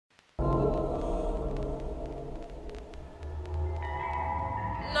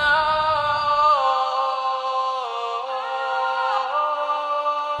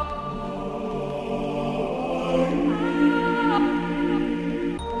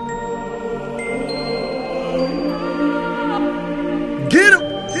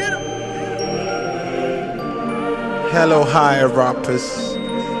Hello, hi, rappers.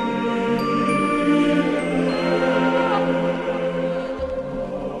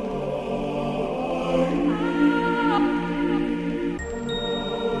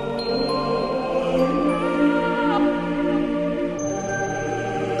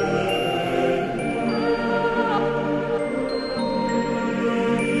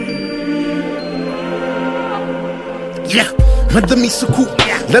 Yeah, madami suku.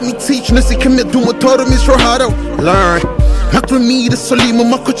 Let me teach nasi kame duma tora misro haro. Learn. Makrami the solima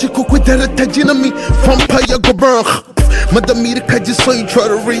makochi kuku dera tajina mi. Vampire go burn. Madami the kaji so you try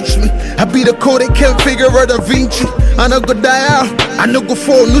to reach me. I be the code they can't figure out Da Vinci. I no go die out. I no go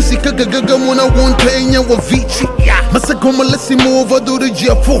fall. Nusi kagaga muna won't play in wa Vici. Masagoma let's see move over do the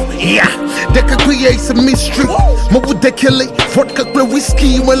G4. Yeah, that can create some mystery. Mabu dekele vodka play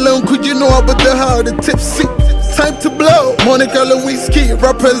whiskey. Malone could you know about the how the tipsy. Time to blow, Monica Lewinsky.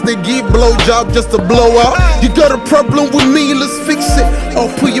 Rappers they give blowjob just to blow out. You got a problem with me, let's fix it.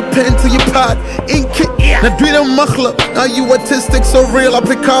 I'll put your pen to your pad, ink it. Now do them makhla, now you artistic, so real. I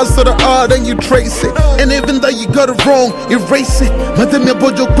pick cards to the art and you trace it. And even though you got it wrong, erase it. Madam ya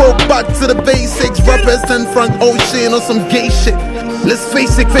bojo go back to the basics. Rappers and Frank Ocean or some gay shit. Let's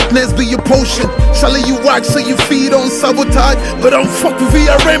face it, fitness be your potion. Shall you wax so you feed on sabotage? But don't fuck with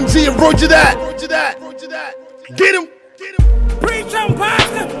VRMG and Roger that. Get him! Preach on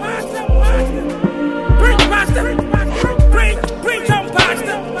pastor! Preach pastor! Preach on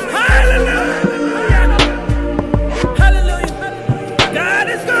pastor! Hallelujah! Hallelujah! God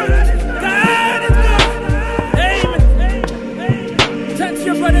is good! God is good! Amen! Turn to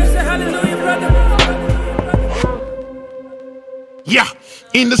your brother and say hallelujah, brother! Yeah,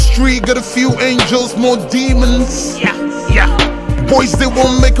 in the street got a few angels, more demons. Yeah. Boys, they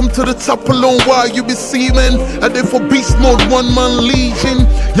won't make them to the top alone while you be seeming. And they for beast mode, one-man legion.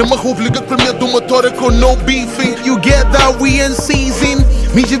 Yamahov liga premier do motorico, no beefing. You get that we in season.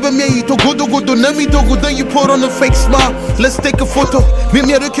 Me jibe me to go nami to go, then you put on a fake smile. Let's take a photo. Me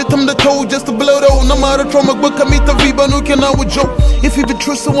me reket them the toe just to blow though. No matter trauma, but kamita viba no can I with joke. If you be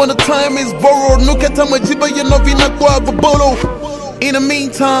true, so when the time is borrowed, no ketama jiba you know vi na kwa bolo. In the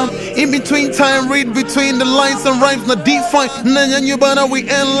meantime, in between time, read between the lines and rhymes, not define. Nanya nyubana, we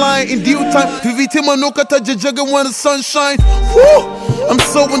end line in due time. PVT manokata jajaga when the sun shines. Woo! I'm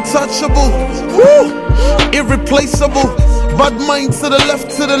so untouchable. Woo! Irreplaceable. Bad mind to the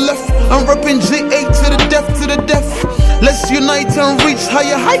left, I'm rapping J8 to the death. Let's unite and reach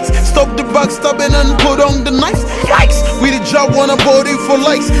higher heights. Stop the backstabbing and put on the knives. Yikes! We the job on a body for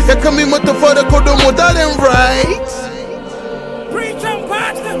likes. Ya kami matafada kodomo that ain't right. Preach on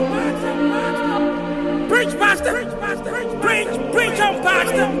pastor! Preach pastor! Preach on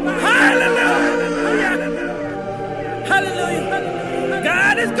pastor! Hallelujah! Hallelujah!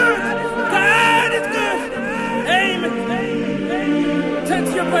 God is good! God is good! Amen! Turn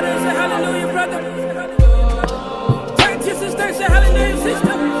to your brother and say hallelujah, brother! Turn to your sister and say hallelujah, sister!